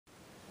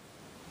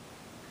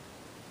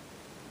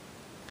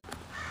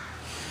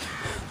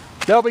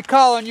They'll be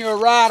calling you a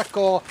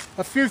radical.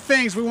 A few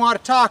things we want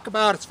to talk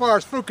about as far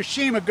as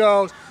Fukushima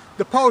goes.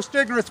 The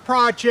Post-Ignorance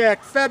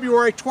Project,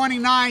 February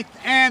 29th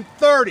and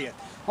 30th.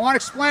 I want to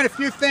explain a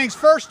few things.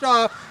 First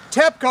off,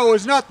 TEPCO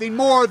is nothing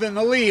more than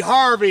the Lee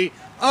Harvey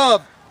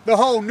of the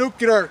whole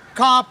nuclear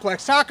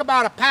complex. Talk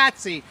about a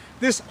patsy.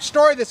 This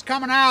story that's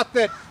coming out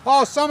that,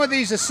 oh, some of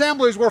these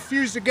assemblies were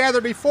fused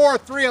together before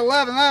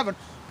 3/11/11.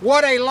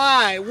 What a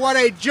lie. What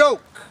a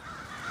joke.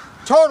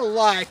 Total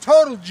lie.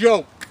 Total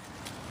joke.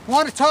 I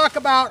want to talk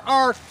about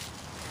our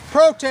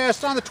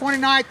protest on the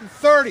 29th and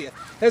 30th.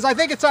 As I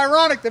think it's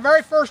ironic, the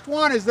very first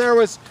one is there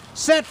was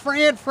sent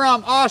in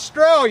from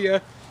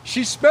Australia.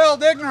 She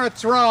spelled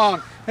ignorance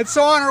wrong. And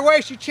so on her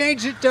way, she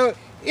changed it to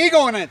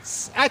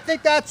ignorance. I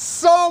think that's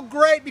so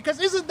great, because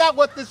isn't that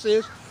what this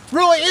is?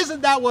 Really,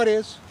 isn't that what it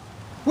is?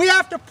 We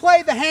have to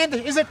play the hand.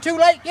 Is it too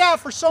late? Yeah,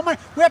 for so many.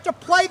 We have to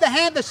play the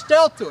hand that's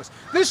dealt to us.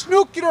 This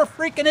nuclear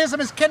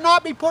freakingism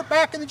cannot be put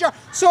back in the jar.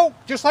 So,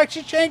 just like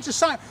she changed the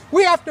sign,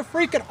 we have to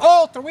freaking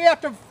alter. We have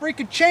to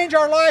freaking change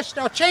our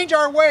lifestyle, change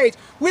our ways.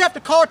 We have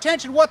to call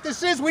attention to what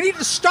this is. We need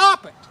to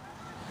stop it.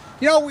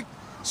 You know,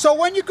 so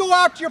when you go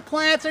out to your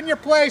plants and your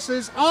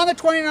places on the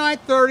 29th,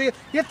 30th,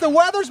 if the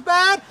weather's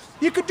bad,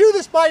 you could do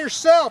this by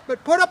yourself,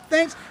 but put up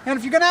things, and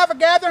if you're going to have a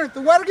gathering, if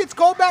the weather gets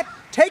cold bad,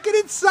 take it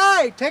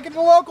inside, take it to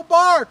the local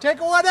bar, take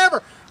it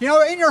whatever, you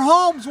know, in your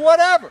homes,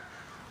 whatever.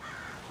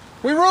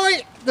 We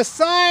really, the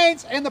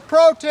signs and the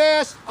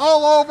protests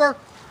all over,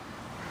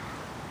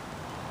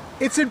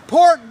 it's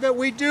important that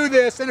we do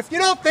this, and if you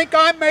don't think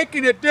I'm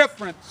making a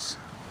difference,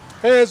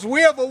 as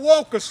we have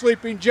awoke a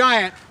sleeping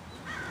giant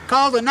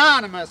called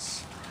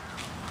Anonymous.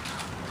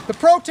 The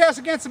protests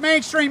against the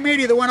mainstream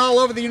media that went all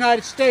over the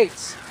United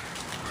States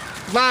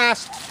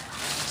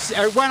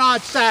went on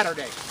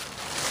Saturday.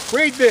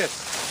 Read this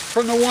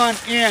from the one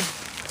in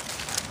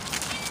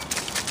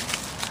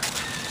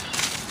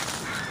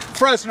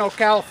Fresno,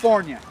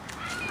 California.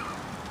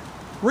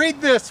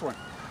 Read this one.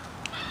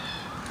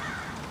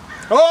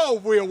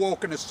 Oh, we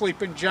awoken a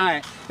sleeping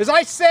giant. As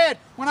I said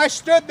when I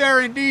stood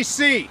there in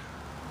D.C.,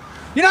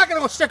 you're not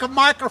going to go stick a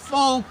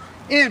microphone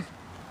in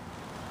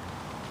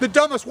the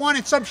dumbest one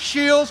in some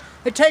shields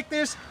and take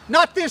this.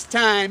 Not this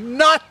time.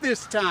 Not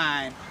this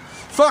time.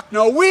 Fuck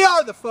no. We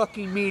are the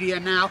fucking media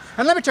now.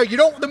 And let me tell you,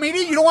 the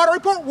media, you don't want to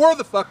report? We're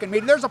the fucking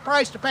media. There's a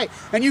price to pay.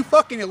 And you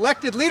fucking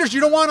elected leaders,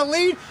 you don't want to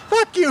lead?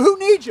 Fuck you. Who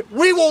needs you?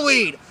 We will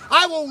lead.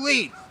 I will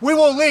lead. We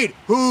will lead.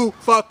 Who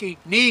fucking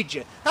needs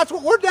you? That's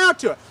what we're down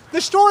to. The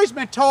story's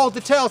been told.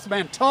 The tale's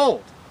been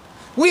told.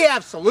 We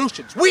have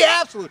solutions. We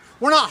have solutions.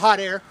 We're not hot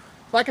air.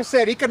 Like I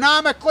said,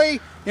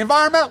 economically,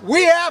 environmental,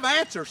 we have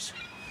answers.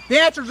 The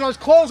answer is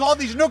close all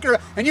these nuclear,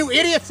 and you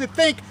idiots that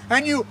think,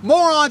 and you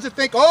morons that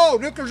think, oh,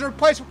 nuclear's a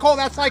replacement coal,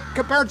 that's like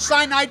comparing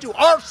cyanide to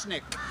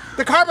arsenic.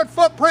 The carbon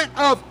footprint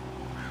of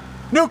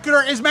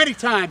nuclear is many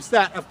times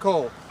that of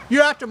coal.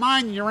 You have to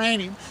mine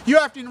uranium. You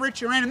have to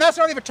enrich uranium. That's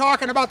not even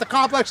talking about the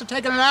complex of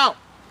taking it out.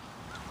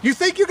 You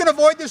think you can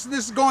avoid this and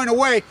this is going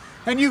away,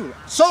 and you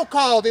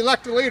so-called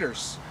elected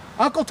leaders.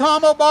 Uncle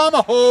Tom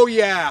Obama, oh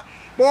yeah.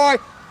 Boy,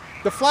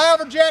 the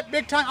flyover jet,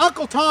 big time.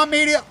 Uncle Tom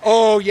media,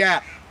 oh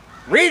yeah.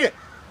 Read it.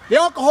 The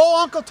whole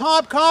Uncle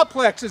Tom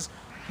complex is,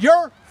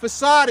 your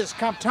facade has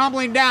come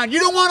tumbling down. You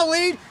don't want to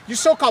lead? You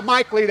so-called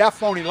Mike Lee, that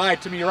phony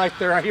lied to me right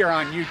there here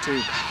on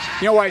YouTube.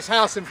 You know why his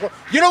house in Florida.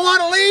 You don't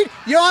want to lead?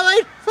 You don't want to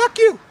lead? Fuck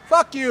you.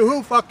 Fuck you.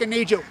 Who fucking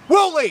needs you?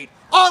 We'll lead.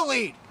 I'll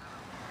lead.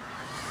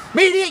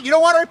 Media, you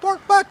don't want to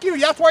report? Fuck you.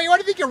 That's why you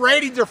think your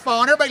ratings are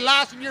falling. Everybody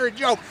laughs and you're a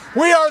joke.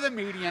 We are the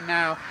media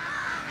now.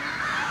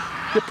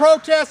 The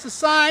protests, the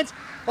signs,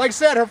 like I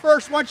said, her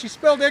first one, she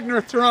spelled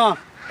ignorance wrong.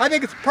 I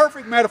think it's a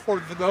perfect metaphor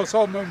for this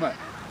whole movement.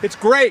 It's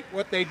great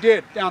what they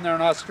did down there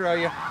in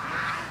Australia.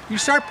 You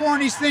start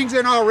pouring these things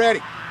in already.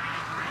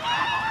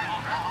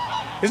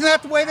 Isn't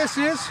that the way this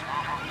is?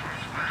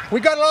 We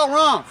got it all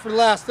wrong for the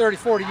last 30,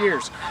 40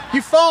 years.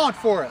 You've fallen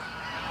for it.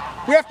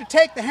 We have to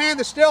take the hand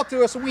that's dealt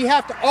to us and we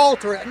have to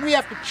alter it and we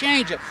have to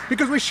change it,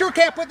 because we sure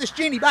can't put this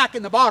genie back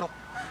in the bottle.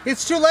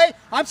 It's too late.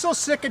 I'm so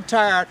sick and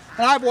tired.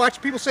 And I've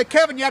watched people say,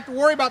 Kevin, you have to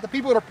worry about the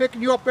people that are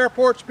picking you up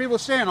airports. People are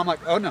saying, I'm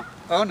like, oh no,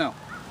 oh no.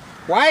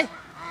 Why?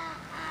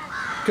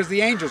 Because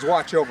the angels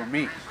watch over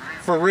me,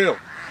 for real.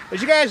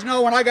 As you guys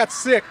know, when I got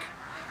sick,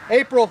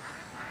 April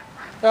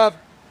of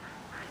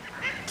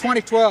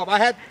 2012,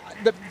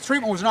 the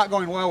treatment was not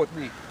going well with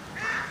me.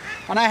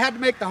 And I had to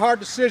make the hard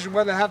decision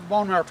whether to have the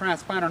bone marrow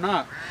transplant or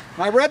not.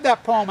 And I read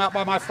that poem out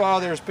by my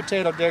father's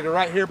potato digger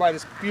right here by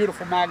this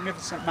beautiful,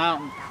 magnificent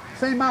mountain.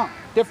 Same mountain,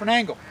 different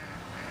angle.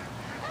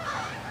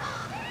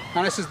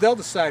 And I says, they'll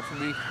decide for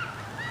me.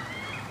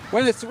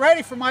 When it's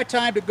ready for my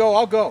time to go,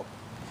 I'll go.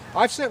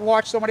 I've sat and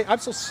watched somebody, I'm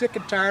so sick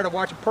and tired of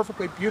watching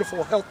perfectly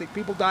beautiful, healthy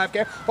people die of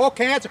cancer. Oh,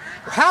 cancer.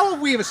 How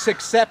have we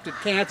accepted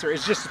cancer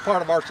as just a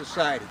part of our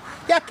society?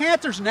 Yeah,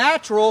 cancer's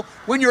natural.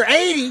 When you're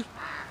 80,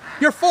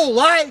 your full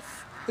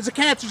life, as the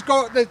cancers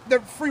go, the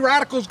free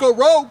radicals go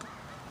rogue.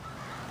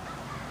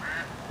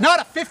 Not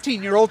a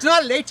 15-year-old,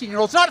 not an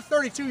 18-year-old, not a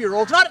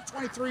 32-year-old, not a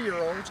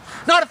 23-year-old,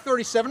 not a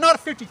 37, not a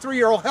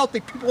 53-year-old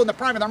healthy people in the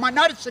prime of their mind,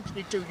 not a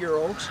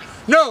 62-year-olds.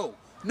 No,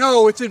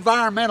 no, it's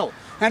environmental.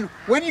 And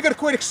when are you going to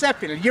quit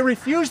accepting it? You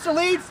refuse to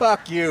lead?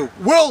 Fuck you.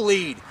 We'll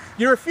lead.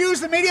 You refuse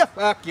the media?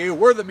 Fuck you.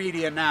 We're the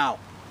media now.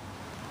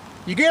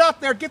 You get up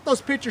there, get those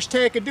pictures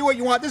taken, do what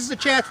you want. This is a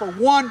chance for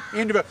one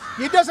individual.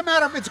 It doesn't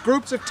matter if it's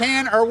groups of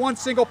 10 or one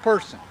single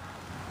person.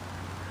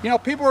 You know,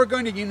 people are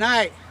going to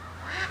unite.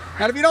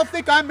 And if you don't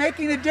think I'm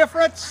making a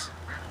difference,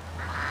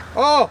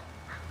 oh,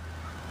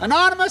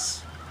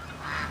 Anonymous,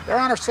 they're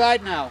on our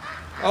side now.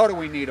 Oh, do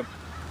we need them?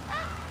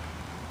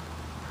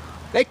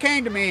 They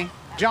came to me,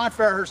 John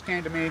Fairhurst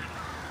came to me,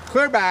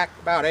 clear back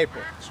about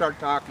April, started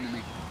talking to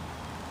me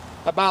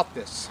about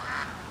this.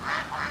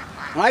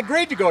 And I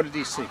agreed to go to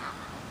D.C.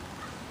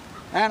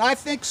 And I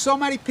think so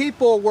many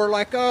people were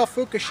like, oh,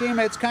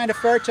 Fukushima, it's kind of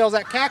fairy tales.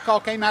 That catcall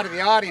came out of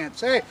the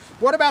audience. Hey,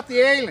 what about the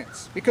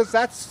aliens? Because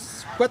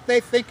that's what they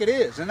think it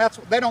is, and that's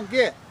what they don't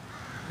get.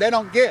 They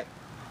don't get.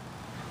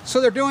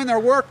 So they're doing their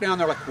work now, and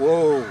they're like,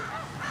 whoa,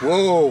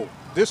 whoa,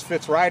 this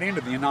fits right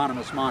into the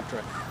Anonymous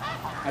mantra.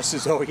 I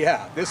says, oh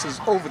yeah, this is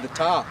over the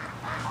top,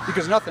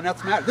 because nothing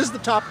else matters. This is the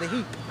top of the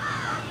heap.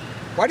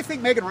 Why do you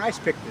think Megan Rice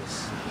picked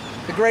this?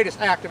 The greatest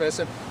activist.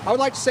 And I would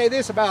like to say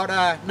this about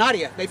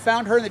Nadia. They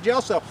found her in the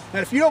jail cell.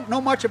 And if you don't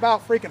know much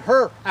about freaking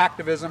her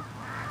activism,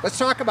 let's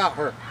talk about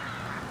her.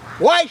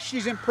 Why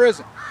she's in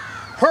prison.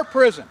 Her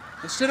prison.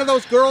 Instead of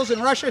those girls in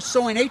Russia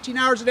sewing 18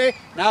 hours a day,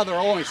 now they're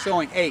only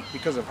sewing 8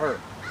 because of her.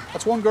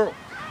 That's one girl.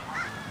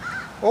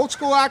 Old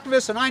school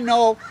activist, and I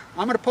know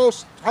I'm going to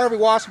post Harvey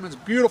Wasserman's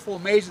beautiful,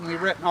 amazingly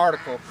written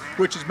article,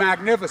 which is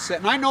magnificent.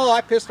 And I know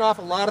I pissed off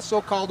a lot of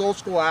so-called old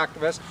school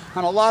activists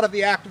and a lot of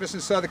the activists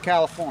in Southern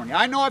California.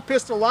 I know I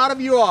pissed a lot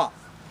of you off,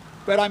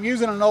 but I'm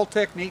using an old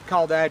technique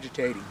called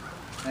agitating.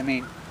 I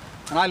mean,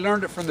 and I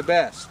learned it from the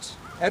best.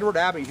 Edward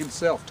Abbey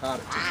himself taught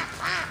it to me.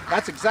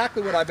 That's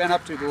exactly what I've been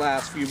up to the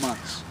last few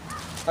months.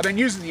 I've been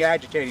using the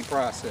agitating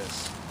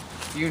process.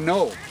 You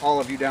know, all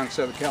of you down in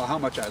Southern Cal, how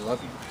much I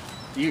love you.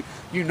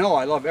 You know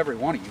I love every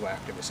one of you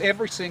activists.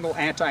 Every single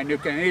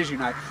anti-nuclear, and it is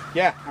unite.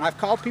 Yeah, and I've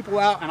called people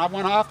out and I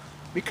went off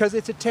because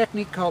it's a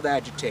technique called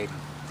agitating.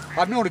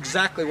 I've known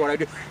exactly what I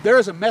do. There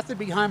is a method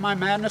behind my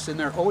madness, and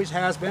there always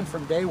has been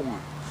from day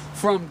one.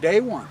 From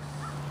day one.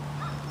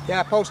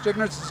 Yeah,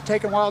 post-ignorance, it's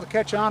taken a while to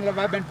catch on.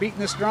 I've been beating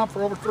this drum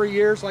for over 3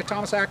 years, like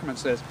Thomas Ackerman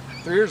says.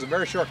 3 years is a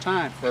very short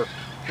time for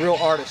real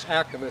artists,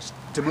 activists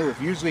to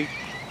move. Usually it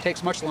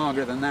takes much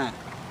longer than that.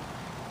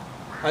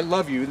 I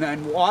love you. And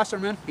then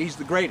Wasserman, he's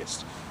the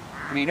greatest.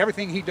 I mean,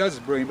 everything he does is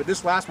brilliant, but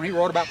this last one he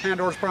wrote about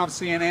Pandora's Promise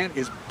CNN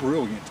is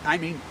brilliant. I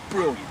mean,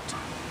 brilliant.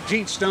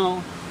 Gene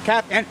Stone,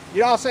 and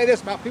you all say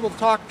this about people that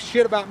talk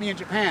shit about me in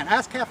Japan.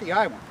 Ask Kathy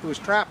Iwan, who was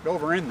trapped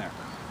over in there.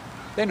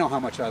 They know how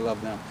much I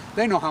love them.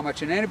 They know how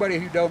much, and anybody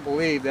who don't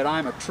believe that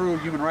I'm a true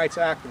human rights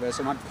activist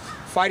and I'm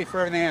fighting for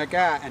everything I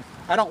got, and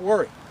I don't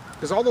worry,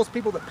 because all those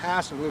people that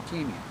passed of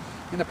leukemia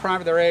in the prime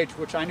of their age,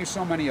 which I knew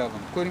so many of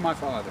them, including my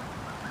father,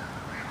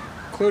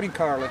 including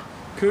Carla,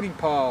 including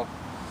Paul,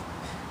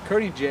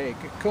 including Jake,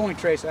 including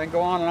Tracy, I can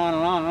go on and on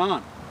and on and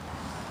on.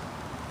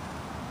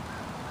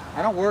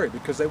 I don't worry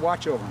because they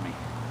watch over me.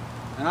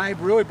 And I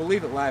really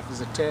believe that life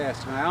is a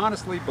test. And I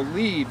honestly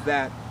believe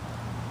that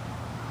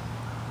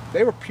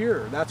they were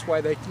pure. That's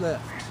why they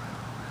left.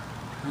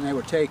 And they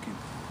were taken.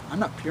 I'm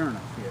not pure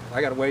enough yet.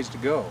 I got a ways to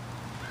go.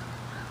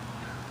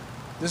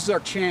 This is our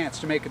chance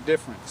to make a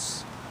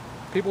difference.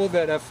 People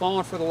that have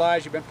fallen for the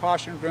lies, you've been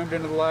postured and groomed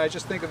into the lies,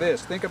 just think of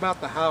this. Think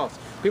about the house.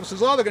 People say,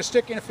 oh, they're going to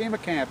stick you in a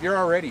FEMA camp. You're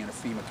already in a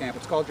FEMA camp.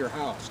 It's called your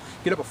house.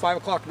 Get up at 5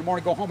 o'clock in the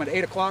morning, go home at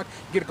 8 o'clock,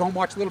 get to go home,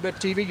 watch a little bit of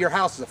TV. Your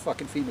house is a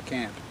fucking FEMA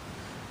camp.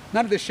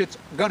 None of this shit's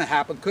going to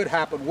happen, could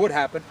happen, would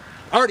happen.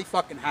 Already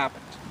fucking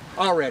happened.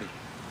 Already.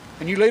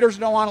 And you leaders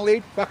don't want to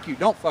lead? Fuck you.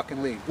 Don't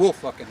fucking lead. We'll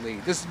fucking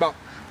lead. This is about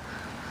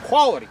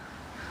quality,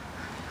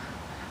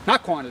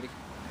 not quantity.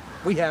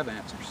 We have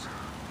answers.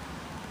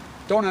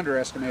 Don't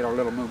underestimate our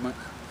little movement.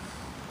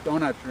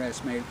 Don't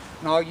underestimate it.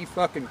 And all you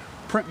fucking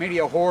print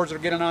media whores are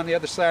getting on the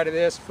other side of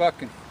this,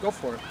 fucking go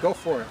for it. Go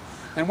for it.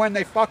 And when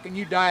they fucking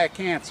you die of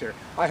cancer,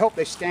 I hope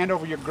they stand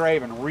over your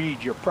grave and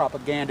read your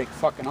propagandic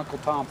fucking Uncle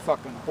Tom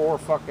fucking whore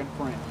fucking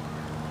print.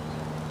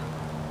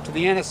 To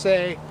the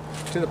NSA,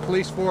 to the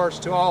police force,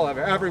 to all of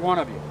you, every one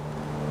of you.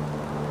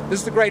 This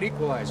is the great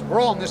equalizer. We're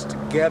all in this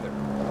together.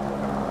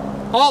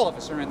 All of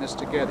us are in this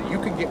together. You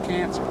can get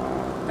cancer.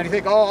 And you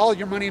think, oh, all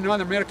your money and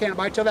other Medicare,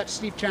 I tell that to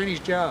Steve Chinese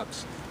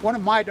Jobs. One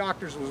of my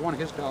doctors was one of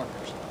his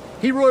doctors.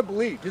 He really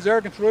believed, his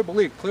arrogance really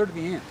believed, clear to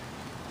the end,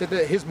 that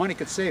his money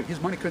could save him. His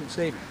money couldn't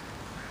save him.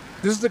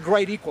 This is the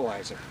great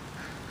equalizer.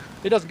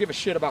 It doesn't give a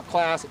shit about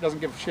class. It doesn't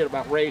give a shit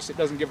about race. It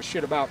doesn't give a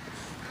shit about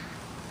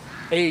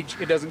age.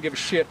 It doesn't give a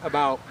shit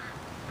about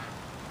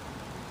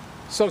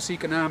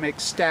socioeconomic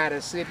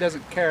status. It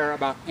doesn't care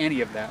about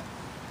any of that.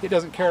 It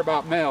doesn't care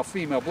about male,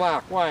 female,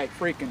 black, white,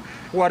 freaking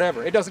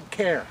whatever. It doesn't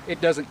care. It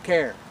doesn't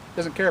care. It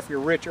doesn't care if you're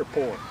rich or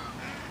poor.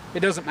 It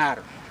doesn't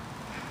matter.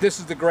 This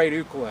is the great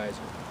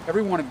equalizer.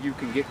 Every one of you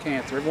can get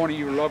cancer. Every one of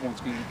your loved ones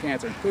can get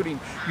cancer, including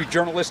you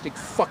journalistic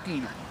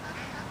fucking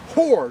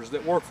whores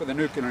that work for the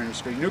nuclear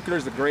industry. Nuclear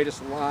is the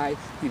greatest lie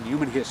in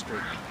human history.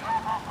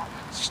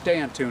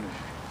 Stay on tuning.